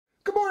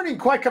Good morning,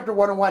 Quadcopter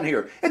 101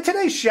 here, and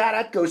today's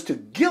shout-out goes to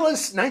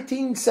Gillis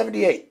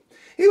 1978.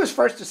 He was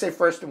first to say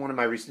first in one of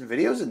my recent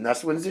videos, and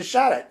thus wins this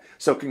shout-out,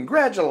 so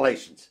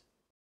congratulations.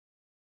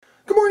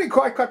 Good morning,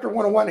 Quadcopter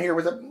 101 here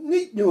with a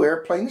neat new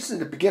airplane. This is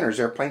the beginner's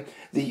airplane,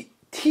 the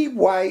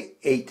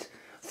TY8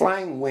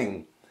 Flying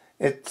Wing.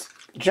 It's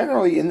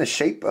generally in the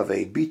shape of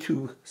a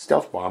B2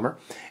 stealth bomber,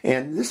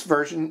 and this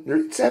version,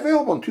 it's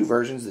available in two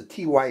versions, the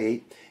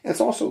TY8, and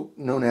it's also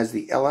known as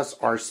the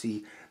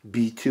LSRC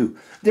B2. The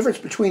difference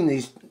between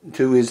these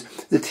two is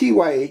the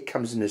TY8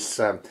 comes in this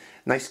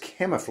nice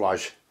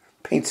camouflage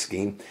paint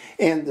scheme,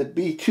 and the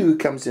B2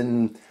 comes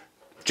in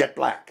jet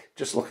black,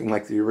 just looking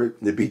like the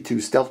B2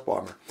 stealth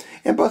bomber.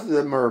 And both of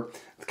them are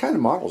the kind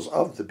of models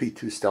of the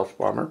B2 stealth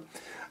bomber.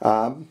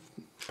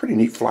 Pretty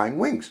neat flying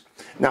wings.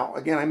 Now,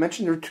 again, I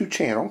mentioned they're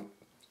two-channel.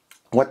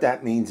 What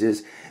that means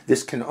is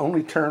this can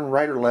only turn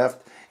right or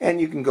left, and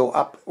you can go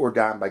up or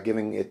down by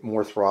giving it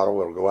more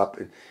throttle. It'll go up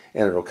and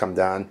it'll come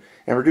down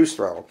and reduce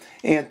throttle.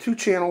 And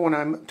two-channel, when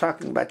I'm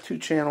talking about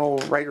two-channel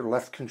right or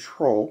left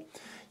control,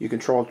 you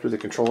control it through the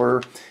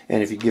controller,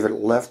 and if you give it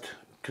left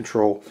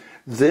control,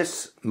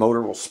 this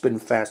motor will spin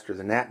faster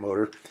than that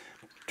motor,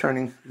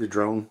 turning the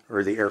drone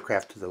or the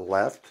aircraft to the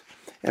left.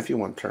 And if you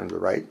want to turn to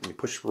the right, you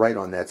push right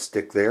on that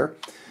stick there,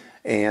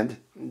 and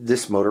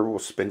this motor will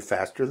spin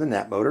faster than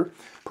that motor,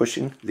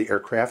 pushing the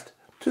aircraft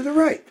to the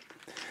right.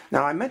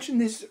 Now, I mentioned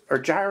these are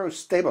gyro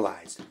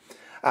stabilized.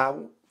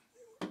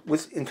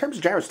 In terms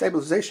of gyro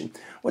stabilization,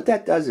 what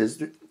that does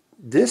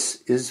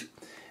is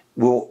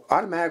will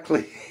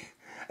automatically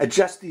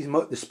adjust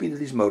the speed of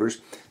these motors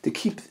to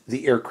keep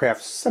the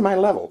aircraft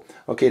semi-level,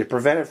 okay, to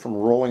prevent it from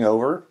rolling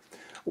over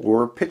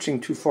or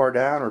pitching too far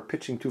down or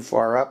pitching too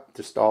far up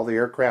to stall the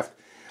aircraft.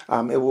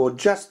 It will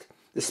adjust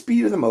the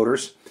speed of the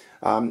motors.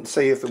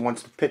 Say if it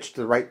wants to pitch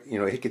to the right,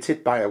 it gets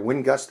hit by a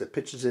wind gust that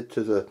pitches it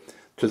to the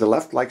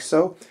left like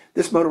so.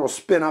 This motor will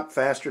spin up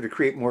faster to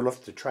create more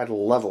lift to try to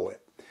level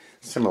it.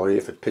 Similarly,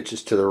 if it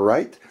pitches to the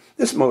right,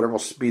 this motor will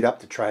speed up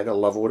to try to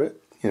level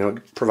it,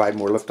 provide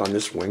more lift on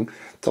this wing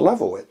to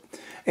level it.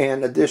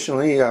 And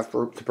additionally,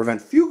 to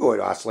prevent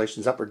phugoid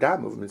oscillations, up or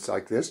down movements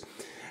like this,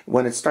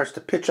 when it starts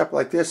to pitch up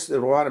like this, it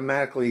will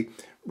automatically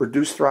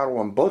reduce throttle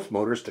on both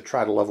motors to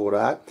try to level it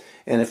out.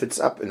 And if it's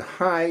up and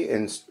high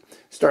and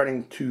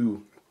starting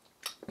to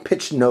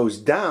pitch nose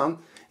down,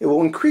 it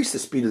will increase the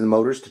speed of the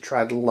motors to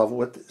try to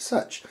level it as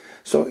such.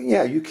 So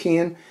yeah, you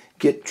can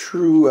get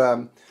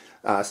true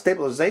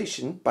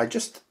stabilization by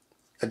just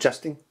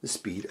adjusting the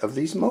speed of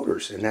these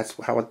motors, and that's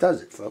how it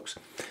does it, folks.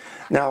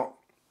 Now,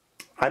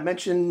 I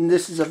mentioned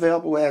this is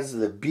available as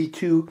the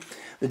B2.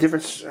 The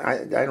difference,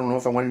 I don't know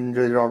if I went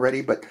into it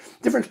already, but the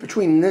difference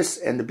between this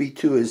and the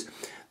B2 is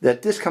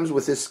that this comes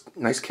with this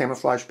nice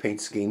camouflage paint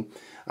scheme,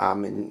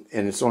 and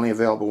it's only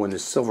available in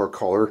this silver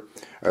color,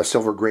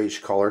 silver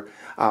grayish color.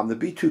 The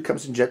B2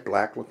 comes in jet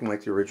black, looking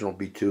like the original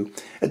B2.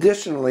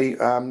 Additionally,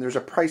 there's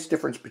a price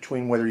difference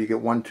between whether you get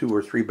 1, 2,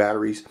 or 3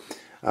 batteries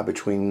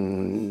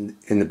in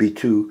the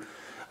B2.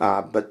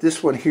 But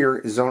this one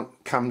here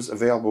comes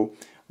available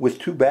with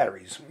 2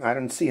 batteries. I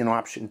don't see an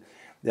option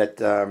that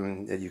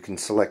you can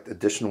select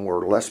additional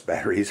or less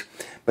batteries,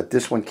 but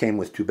this one came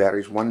with 2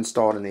 batteries, one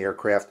installed in the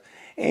aircraft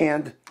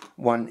and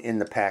one in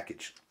the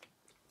package.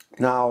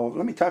 Now,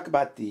 let me talk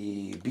about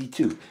the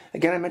B2.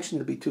 Again, I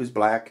mentioned the B2 is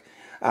black.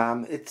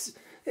 It's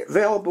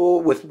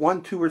available with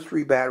 1, 2, or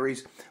 3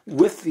 batteries,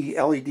 with the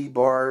LED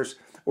bars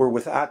or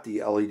without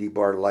the LED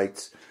bar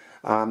lights.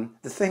 The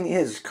thing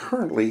is,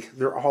 currently,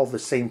 they're all the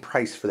same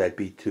price for that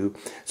B2.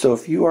 So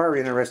if you are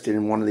interested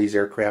in one of these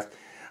aircraft,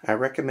 I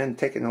recommend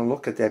taking a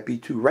look at that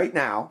B2 right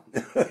now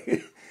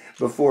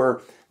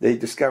before they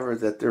discover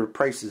that their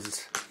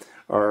prices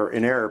are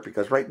in error,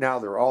 because right now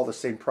they're all the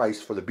same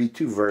price for the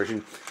B2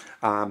 version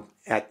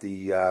at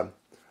the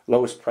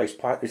lowest price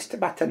part. It's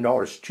about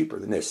 $10 cheaper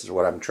than this, is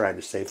what I'm trying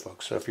to say,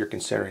 folks. So if you're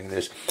considering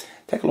this,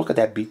 take a look at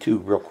that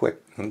B2 real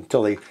quick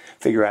until they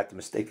figure out the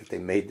mistake that they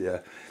made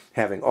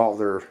having all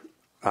their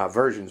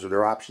versions or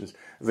their options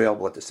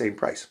available at the same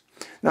price.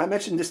 Now, I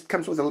mentioned this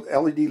comes with a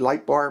LED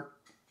light bar.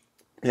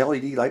 The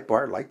LED light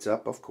bar lights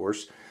up, of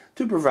course,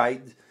 to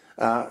provide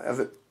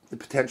the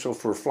potential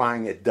for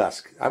flying at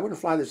dusk. I wouldn't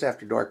fly this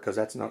after dark because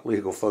that's not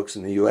legal, folks,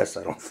 in the U.S.,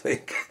 I don't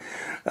think.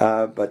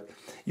 But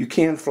you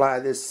can fly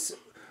this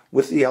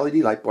with the LED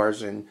light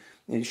bars, and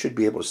you should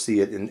be able to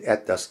see it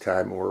at dusk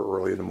time or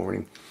early in the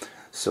morning.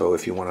 So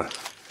if you want to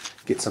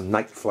get some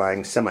night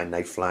flying,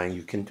 semi-night flying,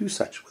 you can do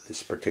such with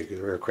this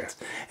particular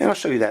aircraft. And I'll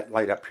show you that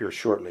light up here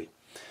shortly.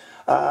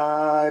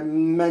 I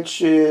didn't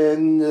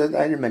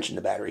mention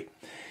the battery.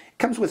 It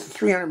comes with a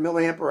 300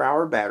 milliampere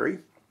hour battery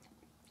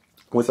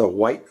with a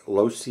white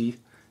low-C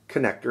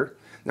connector.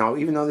 Now,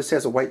 even though this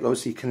has a white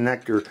low-C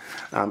connector,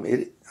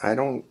 I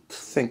don't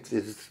think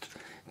that it's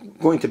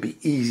going to be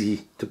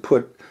easy to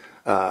put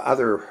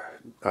other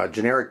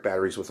generic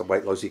batteries with a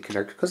white low-C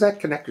connector, because that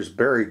connector is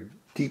buried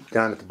deep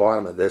down at the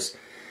bottom of this,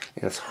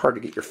 and it's hard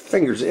to get your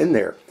fingers in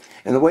there.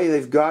 And the way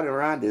they've gotten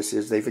around this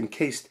is they've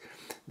encased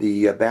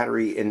the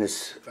battery in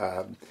this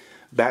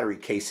battery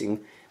casing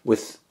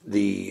with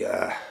the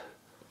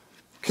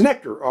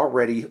connector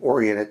already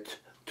oriented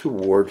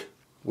toward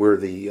where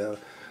the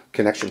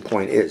connection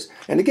point is.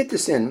 And to get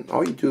this in,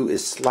 all you do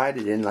is slide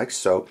it in like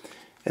so,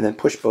 and then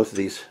push both of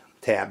these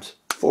tabs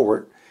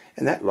forward,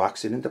 and that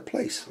locks it into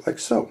place like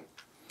so.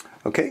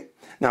 Okay,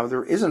 now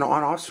there is an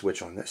on-off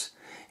switch on this,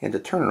 and to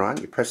turn it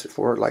on, you press it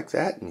forward like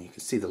that, and you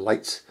can see the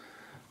lights.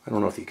 I don't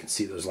know if you can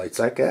see those lights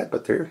like that,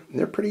 but they're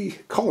pretty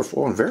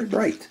colorful and very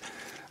bright,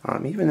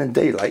 even in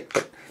daylight.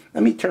 But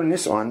let me turn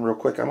this on real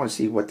quick. I want to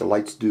see what the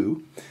lights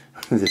do.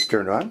 This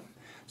turned on.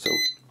 So,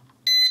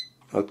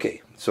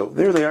 okay, so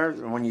there they are.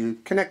 When you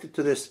connect it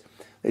to this,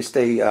 they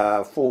stay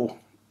full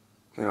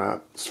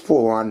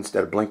on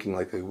instead of blinking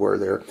like they were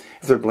there.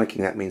 If they're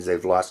blinking, that means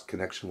they've lost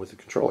connection with the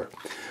controller.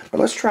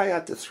 But let's try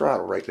out the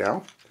throttle right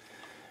now,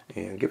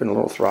 and give it a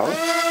little throttle.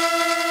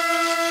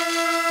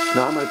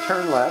 Now I'm going to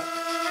turn left,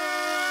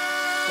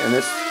 and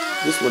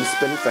this one's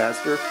spinning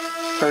faster.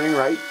 Turning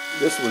right,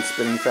 this one's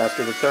spinning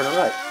faster to turn it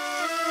right.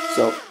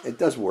 So it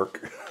does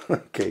work.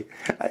 Okay,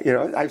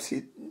 I've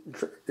seen,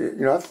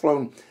 I've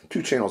flown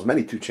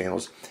many two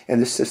channels,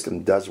 and this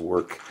system does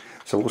work.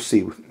 So we'll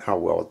see how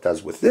well it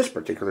does with this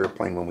particular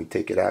airplane when we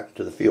take it out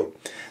into the field.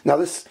 Now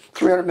this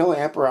 300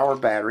 milliamp hour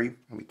battery,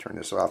 let me turn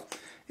this off,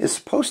 is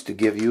supposed to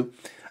give you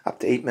up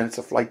to 8 minutes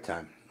of flight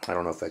time. I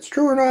don't know if that's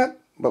true or not,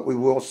 but we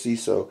will see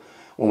so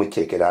when we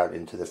take it out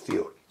into the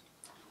field.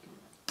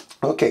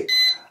 Okay,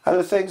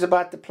 other things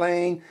about the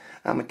plane.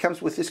 It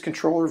comes with this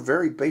controller,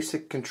 very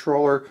basic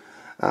controller.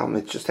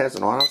 It just has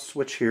an on-off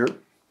switch here.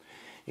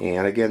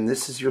 And again,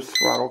 this is your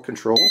throttle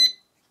control.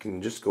 You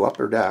can just go up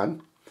or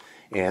down.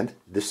 And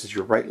this is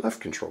your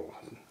right-left control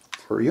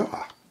for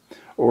yaw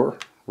or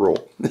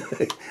roll.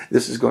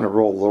 This is going to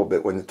roll a little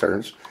bit when it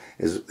turns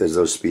as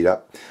those speed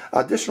up.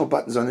 Additional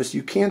buttons on this.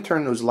 You can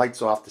turn those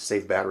lights off to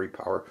save battery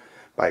power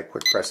by a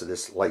quick press of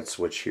this light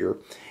switch here.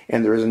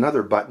 And there is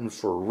another button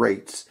for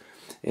rates.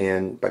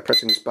 And by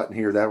pressing this button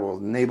here, that will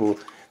enable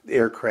the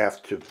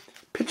aircraft to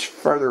pitch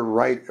further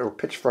right or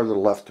pitch further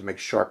left to make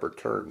sharper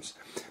turns.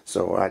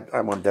 So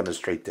I want to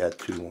demonstrate that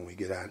too when we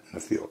get out in the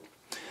field.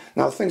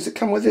 Now the things that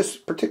come with this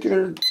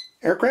particular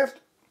aircraft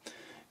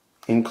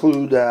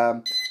include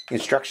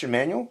instruction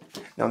manual.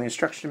 Now the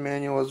instruction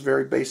manual is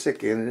very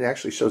basic, and it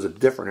actually shows a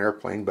different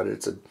airplane, but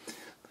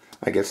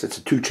I guess it's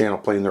a two-channel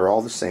plane. They're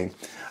all the same.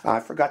 I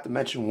forgot to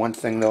mention one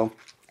thing though.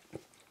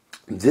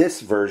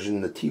 This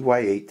version, the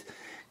TY8,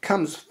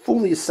 comes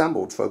fully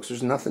assembled, folks.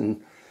 There's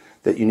nothing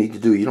that you need to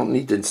do. You don't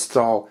need to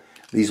install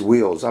these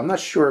wheels. I'm not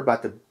sure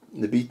about the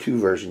B2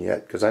 version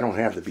yet, because I don't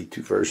have the B2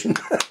 version.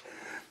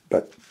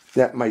 But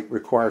that might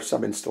require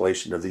some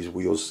installation of these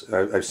wheels.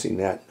 I've seen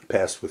that in the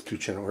past with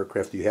two-channel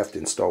aircraft. You have to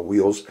install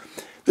wheels.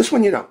 This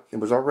one you don't. It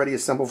was already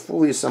assembled,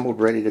 fully assembled,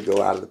 ready to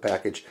go out of the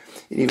package.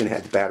 It even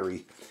had the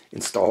battery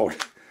installed.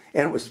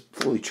 And it was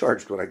fully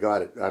charged when I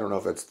got it. I don't know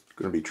if that's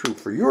going to be true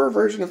for your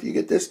version if you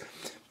get this,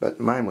 but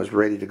mine was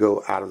ready to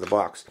go out of the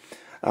box.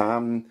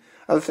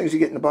 Other things you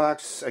get in the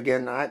box,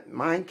 again,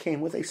 mine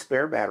came with a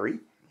spare battery.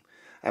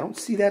 I don't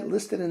see that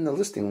listed in the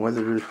listing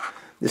whether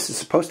this is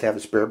supposed to have a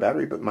spare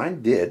battery, but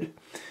mine did.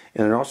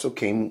 And it also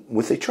came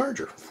with a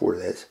charger for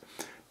this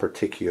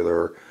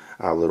particular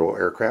little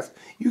aircraft.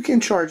 You can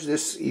charge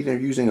this either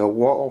using a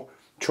wall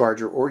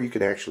charger, or you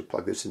could actually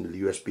plug this into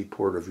the USB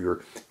port of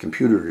your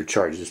computer to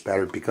charge this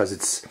battery, because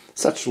it's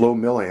such low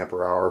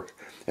milliampere hour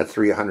at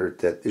 300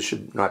 that it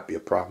should not be a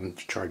problem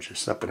to charge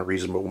this up in a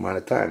reasonable amount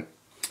of time.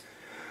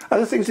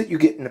 Other things that you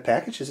get in the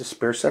package is a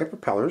spare set of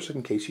propellers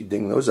in case you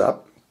ding those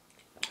up,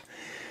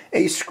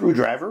 a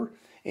screwdriver,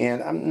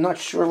 and I'm not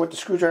sure what the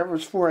screwdriver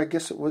is for. I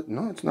guess it was,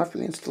 no, it's not for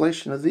the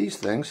installation of these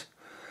things.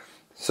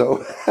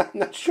 So I'm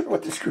not sure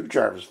what the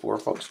screwdriver is for,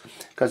 folks,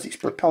 because these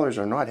propellers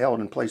are not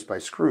held in place by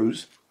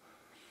screws.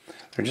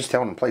 They're just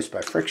held in place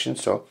by friction.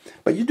 So,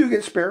 but you do get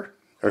a spare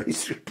or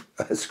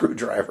a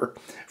screwdriver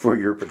for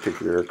your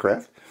particular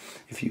aircraft.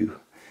 If you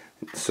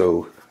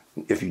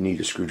need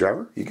a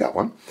screwdriver, you got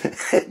one.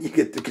 You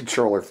get the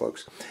controller,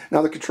 folks.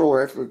 Now the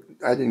controller,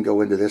 I didn't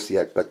go into this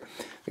yet, but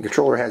the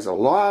controller has a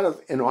lot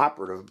of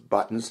inoperative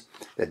buttons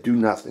that do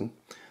nothing.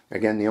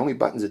 Again, the only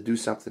buttons that do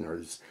something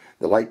are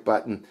the light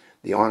button,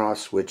 the on-off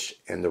switch,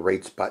 and the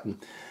rates button.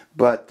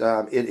 But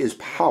it is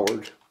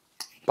powered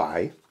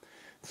by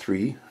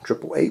 3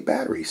 AAA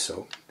batteries.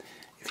 So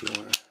if you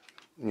want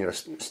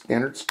to,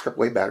 standard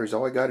AAA batteries,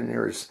 all I got in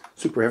there is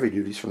super heavy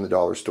duties from the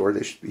dollar store.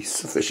 They should be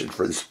sufficient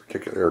for this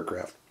particular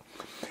aircraft.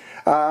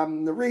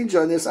 The range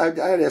on this, I'd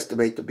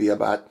estimate to be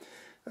about,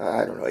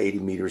 I don't know, 80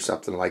 meters,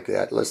 something like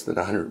that, less than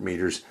 100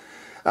 meters.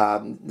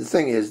 The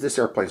thing is, this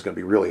airplane is going to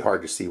be really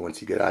hard to see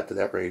once you get out to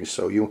that range,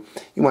 so you're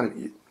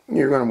going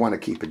to want to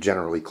keep it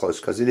generally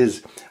close, because it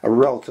is a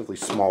relatively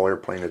small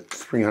airplane at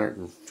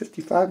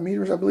 355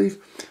 meters, I believe,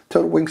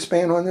 total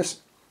wingspan on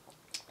this.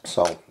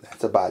 So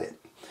that's about it.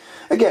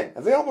 Again,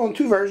 available in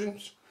 2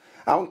 versions.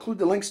 I'll include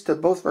the links to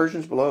both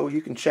versions below.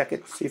 You can check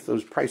it, see if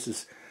those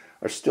prices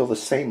are still the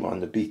same on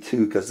the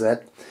B2, because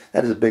that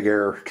is a big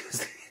error.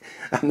 Because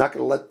I'm not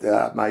going to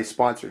let my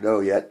sponsor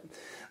know yet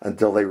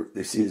until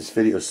they see this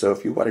video. So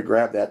if you want to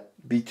grab that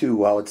B2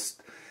 while it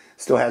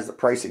still has the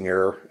pricing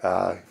error,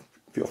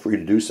 feel free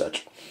to do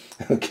such.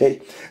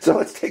 Okay, so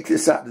let's take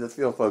this out into the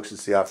field, folks, and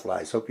see how it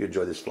flies. Hope you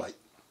enjoy this flight.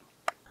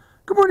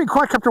 Good morning,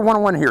 Quadcopter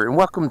 101 here, and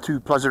welcome to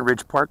Pleasant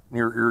Ridge Park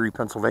near Erie,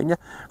 Pennsylvania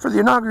for the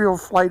inaugural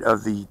flight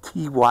of the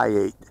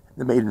TY8,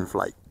 the maiden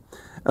flight.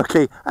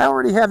 Okay, I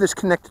already have this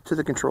connected to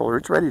the controller.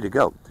 It's ready to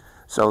go.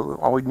 So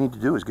all we need to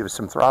do is give it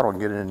some throttle and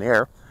get it in the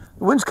air.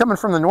 The wind's coming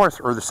from the north,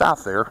 or the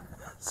south there.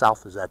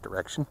 South is that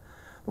direction.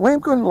 The way I'm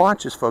going to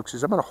launch this, folks,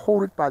 is I'm going to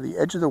hold it by the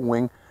edge of the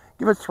wing,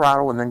 give it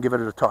throttle, and then give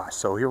it a toss.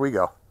 So here we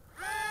go.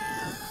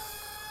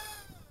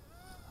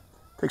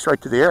 Takes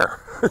right to the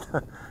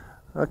air.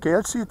 Okay,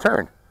 let's see it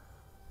turn.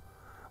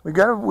 We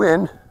got a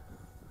wind.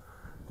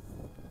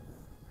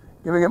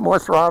 Giving it more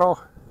throttle.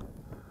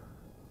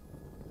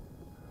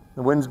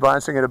 The wind's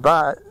bouncing it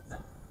about.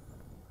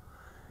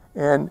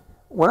 And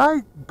when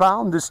I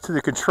bound this to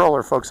the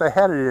controller, folks, I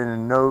had it in a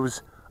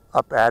nose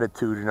up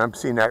attitude, and I'm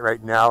seeing that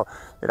right now,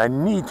 that I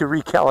need to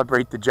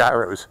recalibrate the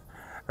gyros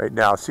right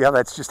now. See how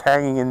that's just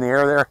hanging in the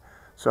air there?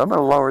 So I'm going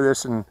to lower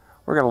this, and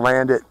we're going to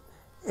land it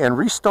and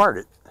restart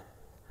it.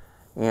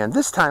 And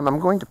this time I'm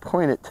going to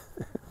point it,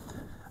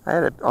 I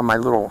had it on my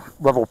little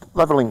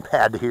leveling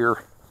pad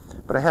here,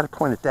 but I had to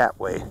point it that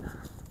way.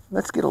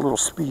 Let's get a little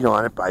speed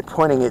on it by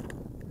pointing it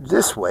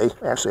this way.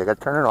 Actually, I got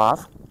to turn it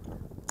off.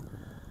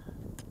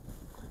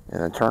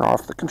 And then turn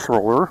off the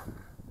controller.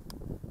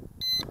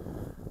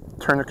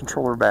 Turn the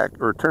controller back,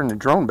 or turn the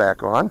drone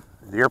back on,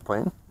 the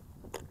airplane.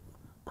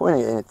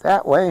 Pointing it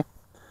that way,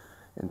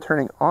 and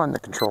turning on the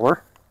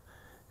controller.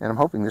 And I'm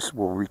hoping this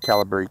will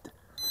recalibrate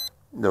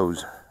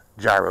those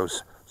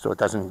gyros so it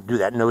doesn't do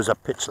that nose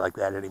up pitch like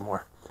that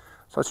anymore.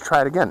 So let's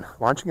try it again,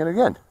 launching it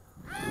again.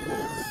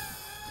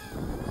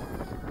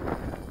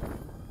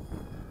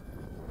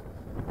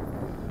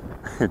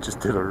 It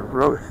just did a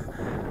roll.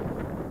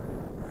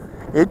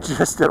 It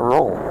just did a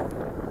roll.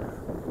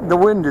 The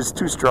wind is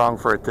too strong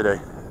for it today.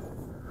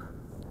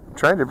 I'm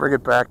trying to bring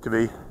it back to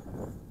me.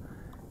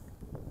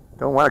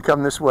 Don't want to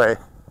come this way.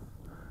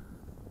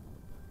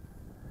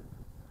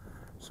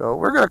 So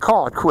we're going to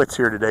call it quits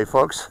here today,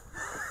 folks.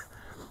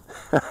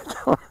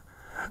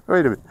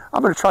 Wait a minute.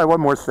 I'm going to try one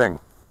more thing.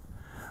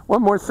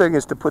 One more thing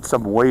is to put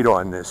some weight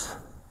on this.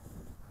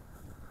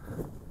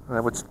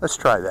 Let's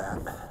try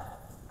that.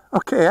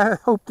 Okay, I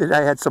hoped that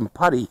I had some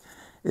putty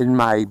in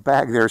my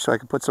bag there so I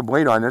could put some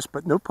weight on this,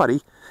 but no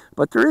putty.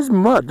 But there is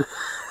mud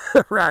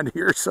around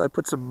here, so I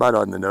put some mud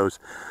on the nose.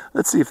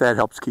 Let's see if that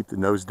helps keep the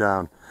nose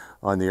down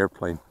on the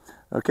airplane.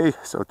 Okay,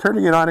 so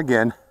turning it on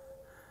again.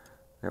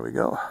 There we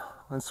go.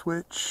 On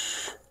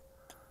switch.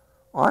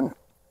 On.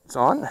 It's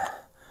on.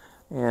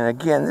 And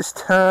again, this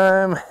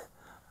time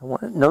I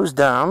want it nose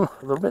down,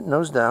 a little bit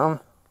nose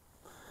down.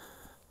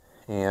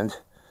 And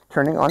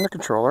turning on the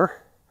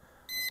controller,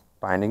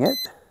 binding it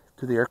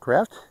to the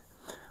aircraft.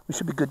 We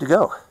should be good to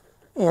go.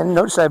 And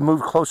notice I've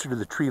moved closer to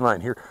the tree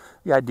line here.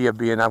 The idea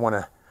being I want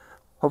to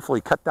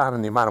hopefully cut down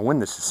on the amount of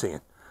wind this is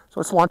seeing. So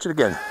let's launch it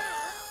again.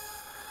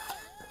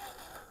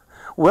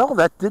 Well,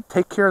 that did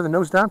take care of the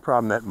nose down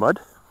problem, that mud.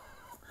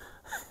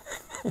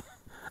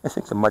 I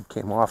think the mud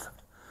came off.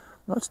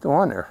 No, it's still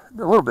on there.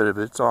 A little bit of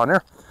it's on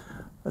there.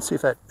 Let's see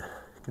if that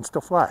can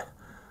still fly.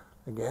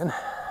 Again.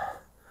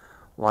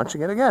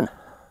 Launching it again.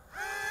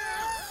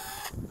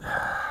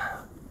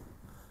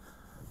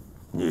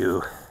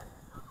 New.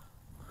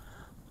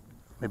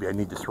 Maybe I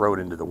need to throw it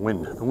into the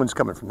wind. The wind's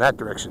coming from that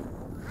direction.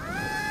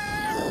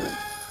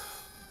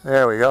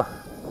 There we go.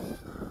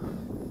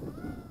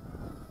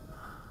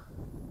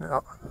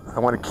 Now, I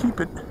want to keep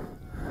it.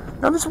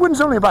 Now, this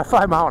wind's only about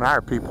 5 miles an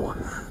hour, people.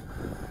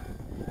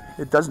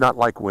 It does not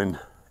like wind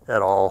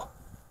at all.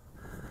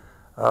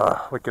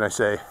 What can I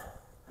say?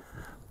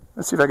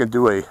 Let's see if I can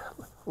do a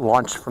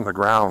launch from the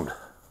ground.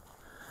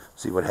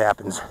 See what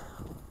happens.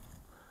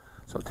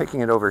 So I'm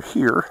taking it over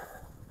here.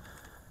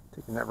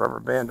 Taking that rubber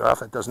band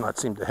off, that does not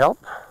seem to help.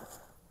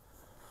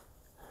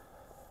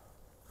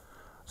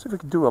 See if we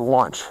can do a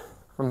launch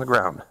from the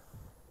ground.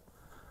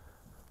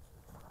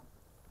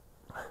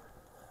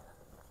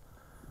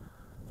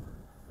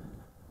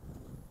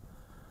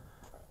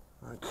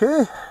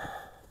 Okay.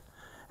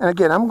 And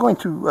again, I'm going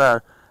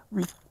to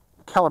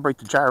recalibrate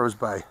the gyros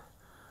by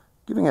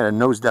giving it a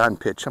nose down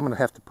pitch. I'm going to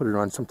have to put it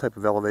on some type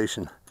of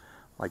elevation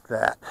like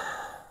that.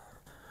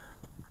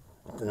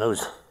 The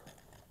nose,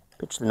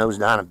 pitch the nose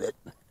down a bit.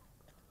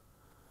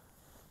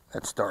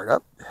 That start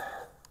up.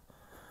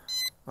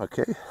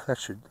 Okay, that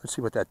should, let's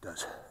see what that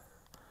does.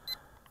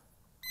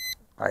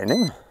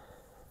 Binding.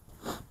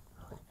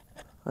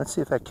 Let's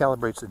see if that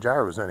calibrates the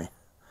gyros any.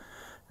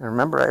 And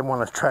remember, I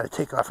want to try to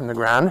take off from the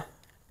ground.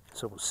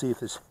 So we'll see if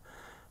this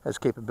has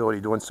capability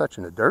of doing such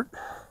in the dirt.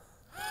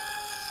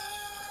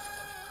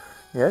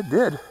 Yeah, it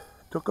did.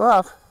 Took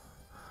off.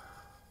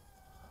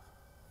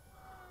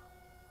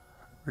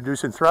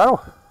 Reducing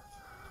throttle.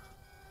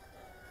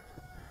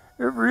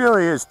 It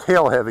really is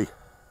tail heavy.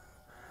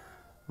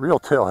 Real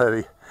tail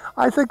heavy.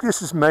 I think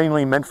this is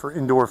mainly meant for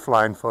indoor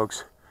flying,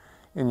 folks,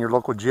 in your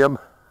local gym.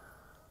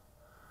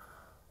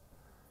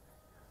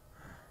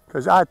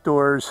 Because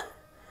outdoors,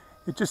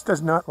 it just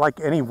does not like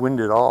any wind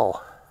at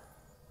all.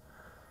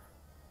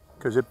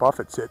 because it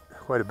buffets it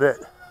quite a bit.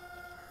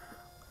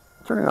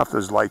 Turning off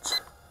those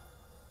lights,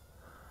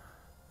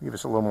 give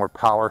us a little more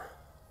power.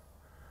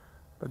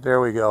 But there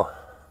we go.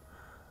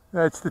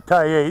 That's the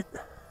TY8.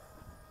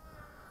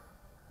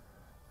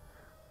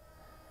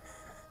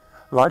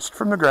 Launched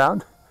from the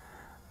ground,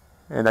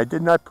 and I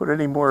did not put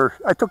any more.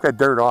 I took that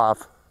dirt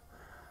off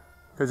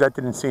because that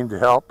didn't seem to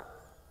help.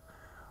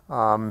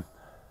 And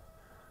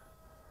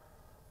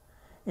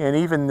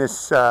even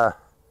this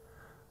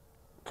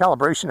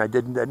calibration I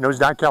did, that nose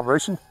down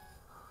calibration,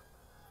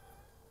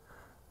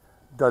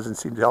 doesn't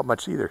seem to help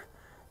much either.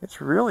 It's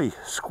really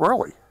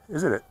squirrely,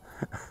 isn't it?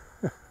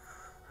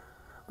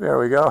 There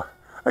we go.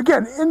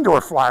 Again, indoor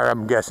flyer,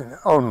 I'm guessing,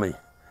 only.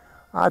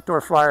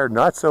 Outdoor flyer,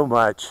 not so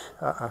much.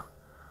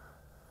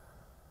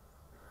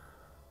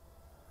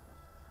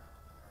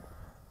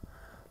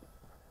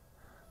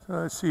 So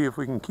let's see if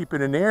we can keep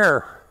it in the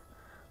air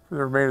for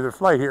the remainder of the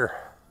flight here.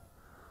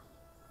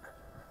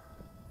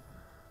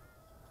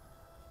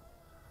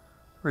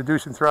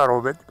 Reducing throttle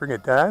a bit to bring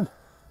it down.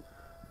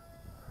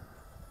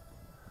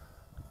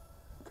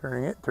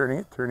 Turning it, turning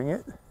it, turning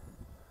it.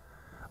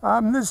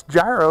 This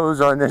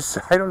gyros on this,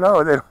 I don't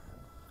know.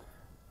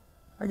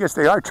 I guess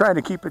they are trying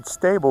to keep it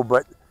stable,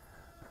 but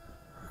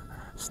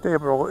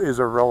stable is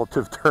a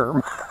relative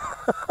term.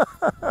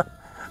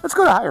 Let's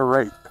go to higher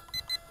rate.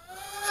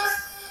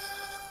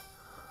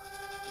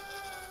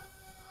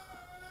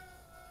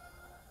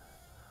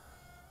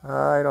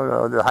 I don't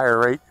know the higher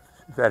rate,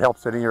 if that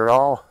helps any at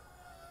all.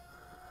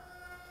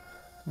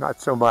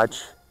 Not so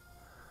much.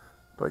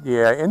 But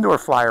yeah, indoor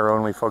flyer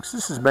only, folks.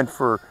 This is meant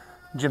for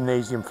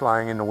gymnasium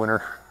flying in the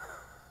winter.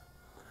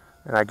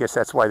 And I guess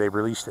that's why they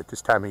released it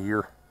this time of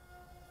year.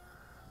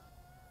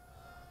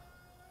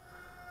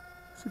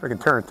 See if I can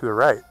turn it to the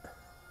right.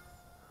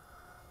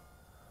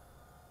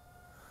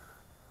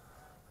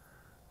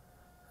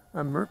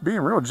 I'm being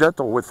real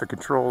gentle with the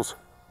controls.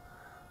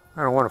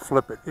 I don't want to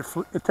flip it.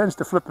 It tends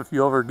to flip if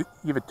you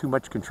give it too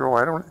much control.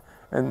 I don't,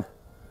 and,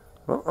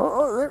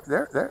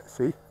 there,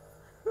 see?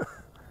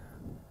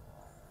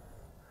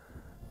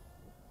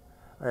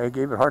 I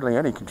gave it hardly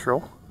any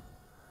control.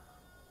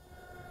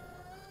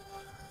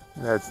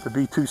 That's the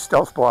B2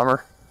 stealth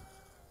bomber.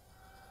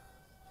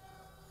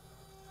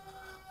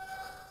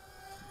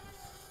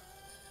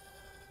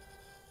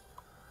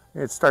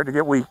 It's starting to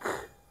get weak,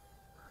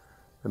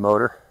 the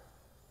motor.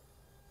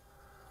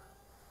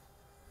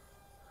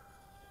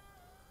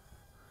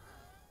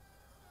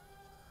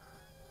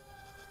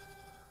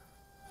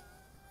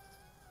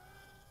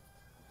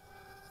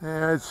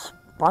 Yeah, it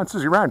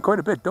bounces around quite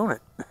a bit, don't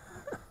it?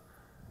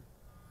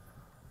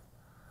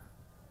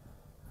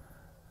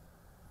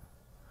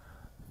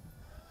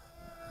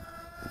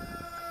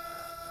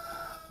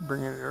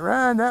 Bringing it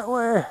around that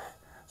way.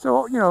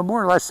 So, you know,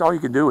 more or less all you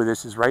can do with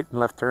this is right and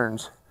left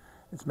turns.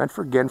 It's meant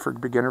for, again, for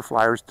beginner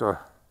flyers to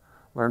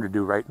learn to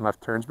do right and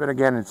left turns. But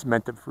again, it's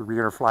meant for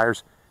beginner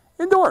flyers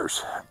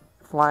indoors,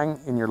 flying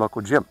in your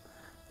local gym.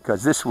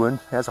 Because this one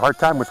has a hard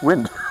time with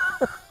wind.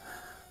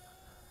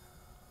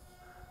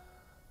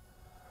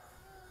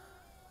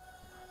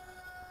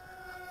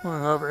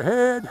 One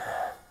overhead.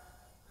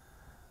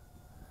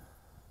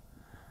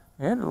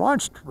 And it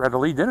launched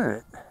readily, didn't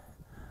it?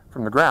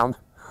 From the ground.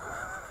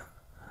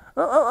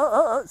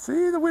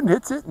 See, the wind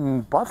hits it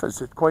and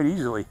buffets it quite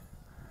easily.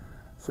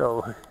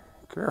 So,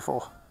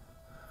 careful.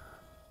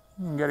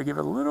 You got to give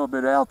it a little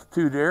bit of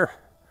altitude there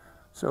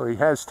so he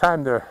has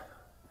time to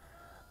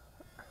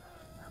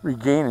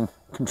regain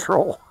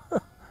control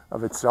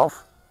of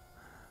itself.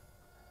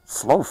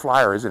 Slow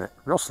flyer, isn't it?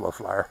 Real slow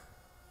flyer.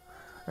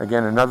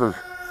 Again, another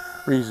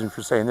reason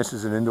for saying this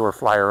is an indoor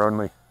flyer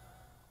only.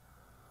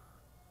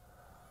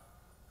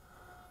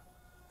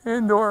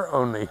 Indoor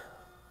only.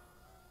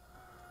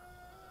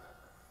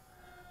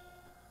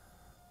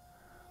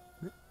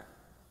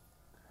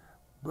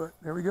 But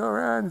there we go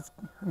around.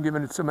 I'm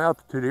giving it some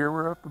altitude here.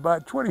 We're up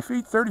about 20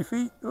 feet, 30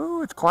 feet.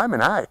 Ooh, it's climbing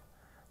high.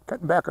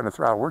 Cutting back on the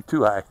throttle. We're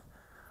too high. If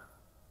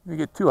we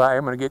get too high,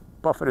 I'm going to get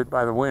buffeted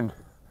by the wind.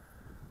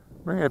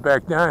 Bring it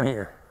back down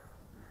here.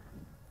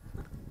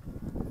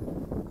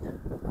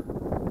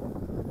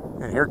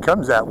 And here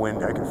comes that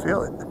wind. I can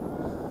feel it.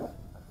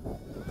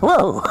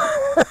 Whoa!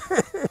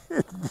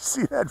 Did you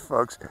see that,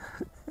 folks?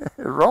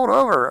 It rolled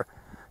over.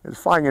 It was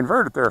flying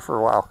inverted there for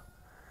a while.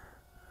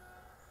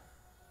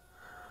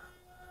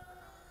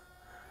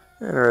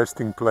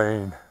 Interesting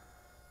plane.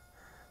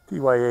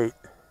 TY8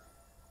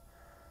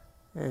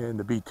 and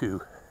the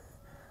B2.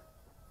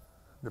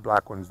 The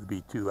black one's the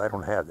B2. I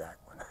don't have that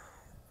one.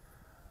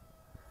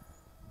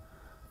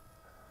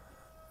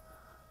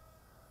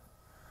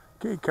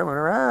 Okay, coming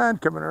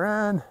around, coming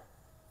around.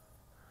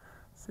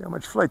 See how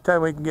much flight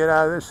time we can get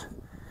out of this.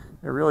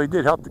 It really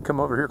did help to come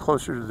over here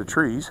closer to the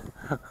trees.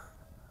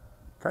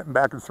 Cutting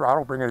back the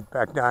throttle, bringing it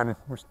back down.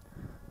 We're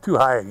too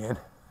high again.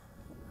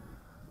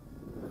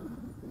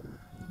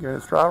 Giving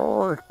the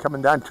throttle,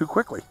 coming down too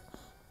quickly.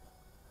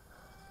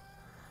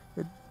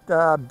 It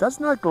does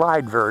not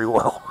glide very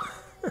well.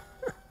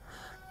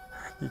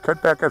 You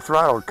cut back the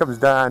throttle, it comes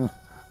down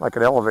like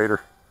an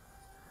elevator.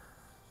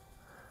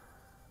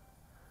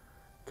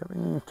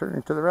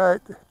 turning to the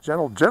right.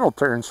 Gentle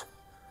turns.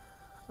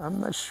 I'm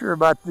not sure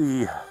about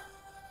the...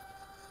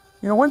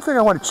 You know, one thing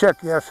I want to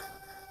check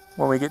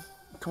when we get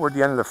toward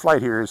the end of the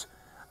flight here is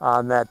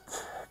on that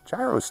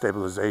gyro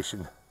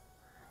stabilization.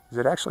 Is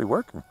it actually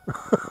working?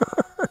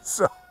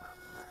 So,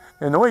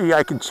 and the way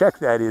I can check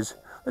that is,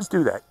 let's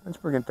do that. Let's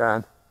bring it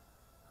down.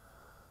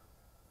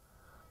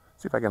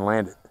 See if I can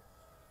land it.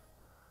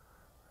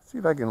 See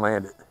if I can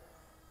land it.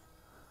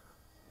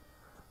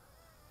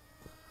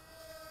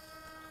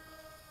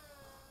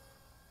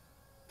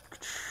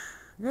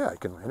 Yeah, I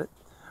can land it.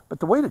 But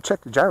the way to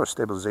check the gyro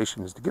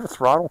stabilization is to give a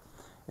throttle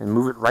and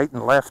move it right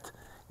and left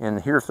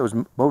and hear if those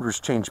motors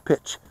change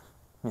pitch,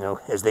 you know,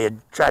 as they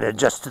try to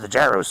adjust to the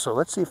gyros. So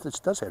let's see if this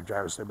does have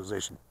gyro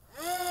stabilization.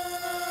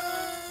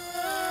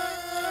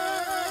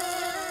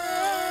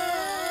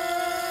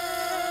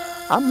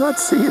 I'm not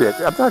seeing it.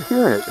 I'm not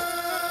hearing it.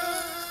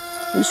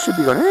 These should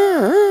be going,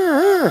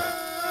 and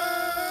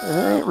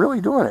it ain't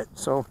really doing it.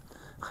 So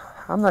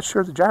I'm not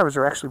sure the gyros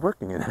are actually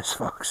working in this,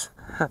 folks.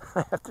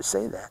 I have to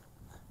say that.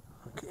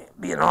 Okay,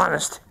 being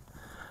honest.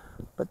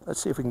 But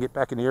let's see if we can get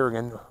back in the air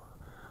again.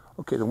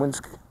 Okay, the wind's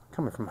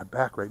coming from my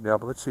back right now,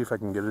 but let's see if I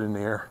can get it in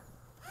the air.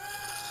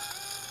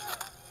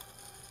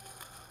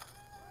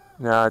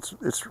 No,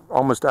 it's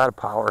almost out of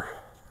power.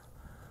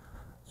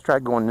 Let's try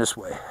going this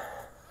way.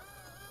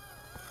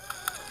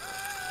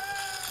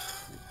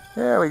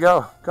 There we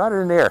go. Got it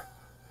in the air.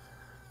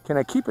 Can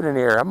I keep it in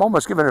the air? I'm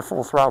almost giving it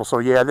full throttle, so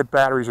yeah, the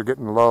batteries are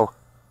getting low.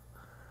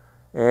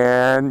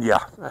 And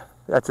yeah,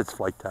 that's its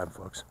flight time,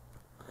 folks.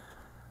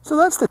 So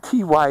that's the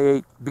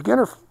TY8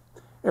 beginner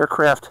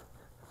aircraft,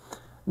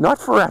 not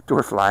for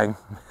outdoor flying,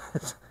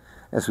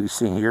 as we've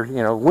seen here.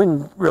 You know,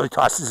 wind really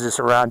tosses this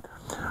around.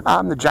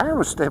 The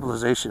gyro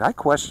stabilization, I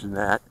question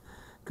that,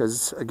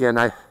 because again,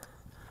 as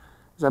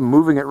I'm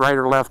moving it right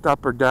or left,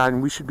 up or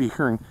down, we should be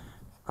hearing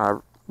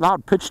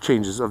loud pitch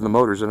changes of the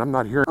motors, and I'm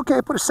not hearing. Okay,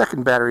 I put a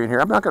second battery in here.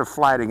 I'm not going to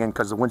fly it again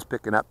because the wind's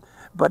picking up,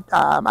 but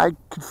I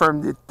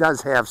confirmed it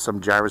does have some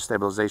gyro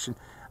stabilization.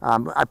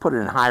 I put it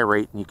in high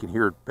rate, and you can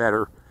hear it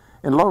better.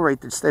 In low rate,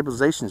 the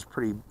stabilization is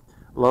pretty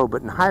low,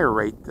 but in higher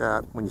rate,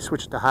 when you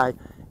switch it to high,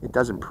 it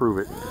does improve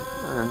it.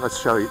 And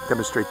let's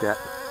demonstrate that.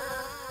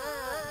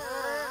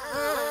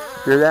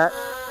 Hear that?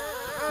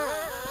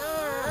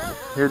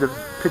 Hear the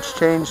pitch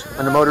change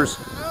on the motors?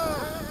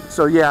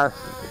 So yeah,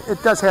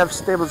 it does have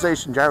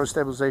stabilization, gyro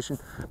stabilization,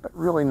 but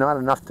really not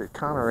enough to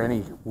counter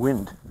any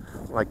wind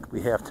like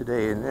we have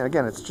today. And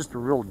again, it's just a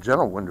real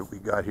gentle wind that we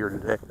got here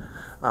today.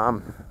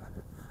 Let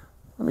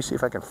me see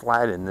if I can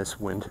fly it in this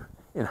wind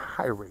in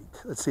high rate.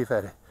 Let's see if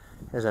that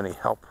has any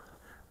help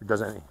or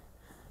does any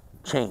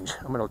change.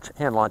 I'm going to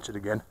hand launch it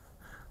again.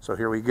 So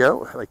here we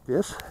go, like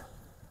this.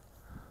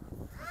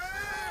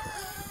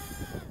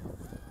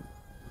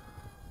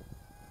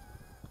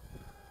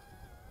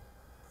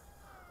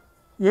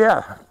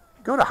 Yeah,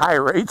 go to high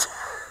rate.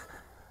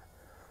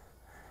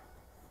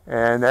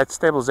 And that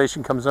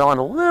stabilization comes on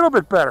a little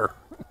bit better.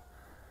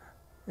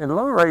 In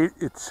low rate,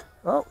 it's,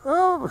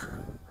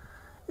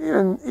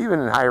 even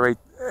in high rate,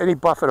 any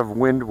buffet of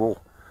wind will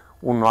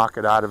knock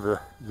it out of the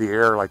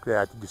air like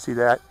that. Did you see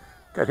that?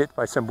 Got hit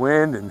by some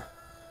wind, and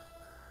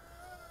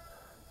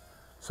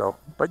so,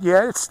 but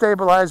yeah, it's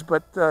stabilized,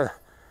 but a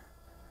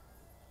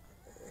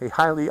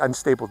highly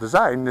unstable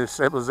design. The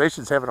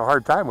stabilization's having a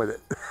hard time with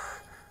it.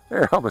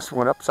 There, almost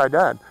went upside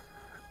down.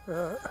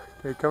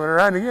 Okay, coming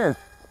around again.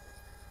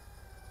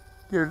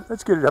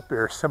 Let's get it up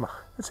there.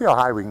 Let's see how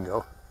high we can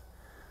go.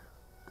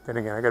 Then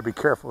again, I got to be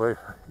careful. If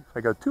I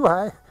go too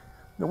high,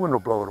 the wind will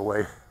blow it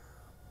away.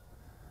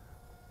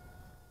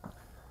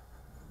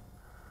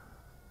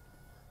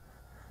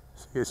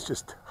 See, it's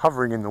just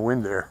hovering in the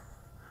wind there.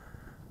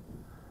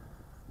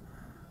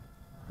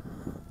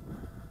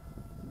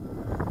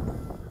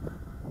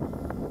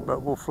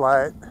 But we'll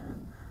fly it,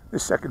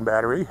 this second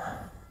battery,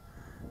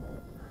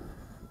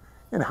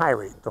 in high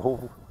rate the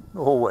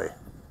whole way.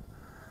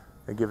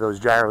 And give those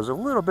gyros a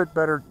little bit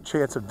better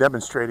chance of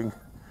demonstrating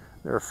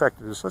their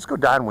effectiveness. Let's go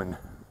downwind.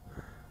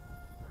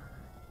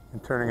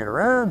 And turning it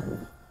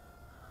around.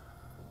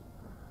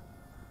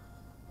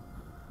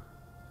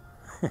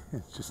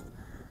 It's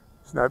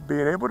not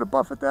being able to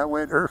buffet that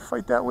wind or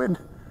fight that wind.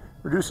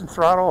 Reducing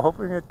throttle,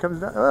 hoping it comes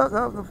down. Oh,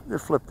 no, it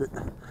flipped it.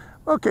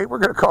 Okay, we're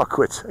going to call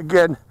quits.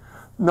 Again,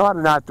 not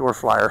an outdoor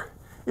flyer.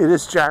 It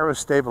is gyro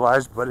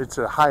stabilized, but it's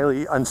a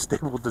highly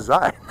unstable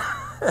design.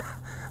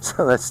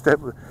 So that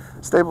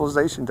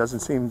stabilization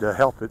doesn't seem to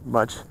help it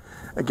much.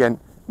 Again,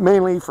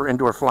 mainly for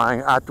indoor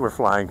flying, outdoor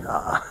flying.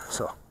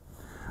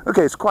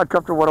 Okay, it's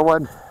Quadcopter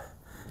 101.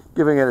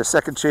 Giving it a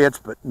second chance,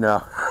 but no.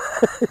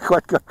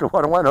 Quadcopter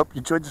 101, hope you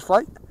enjoyed this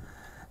flight.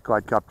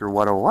 Quadcopter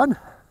 101,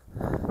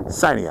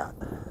 signing out.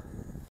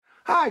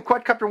 Hi,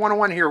 Quadcopter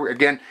 101 here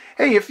again.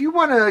 Hey, if you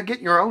want to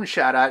get your own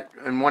shout out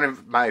in one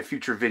of my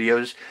future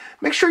videos,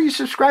 make sure you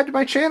subscribe to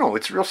my channel.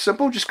 It's real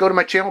simple. Just go to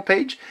my channel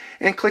page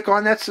and click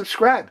on that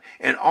subscribe.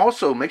 And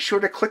also make sure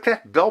to click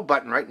that bell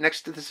button right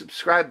next to the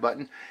subscribe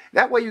button.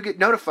 That way you get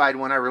notified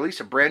when I release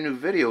a brand new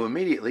video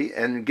immediately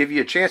and give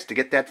you a chance to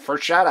get that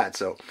first shout out.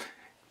 So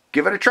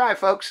Give it a try,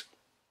 folks.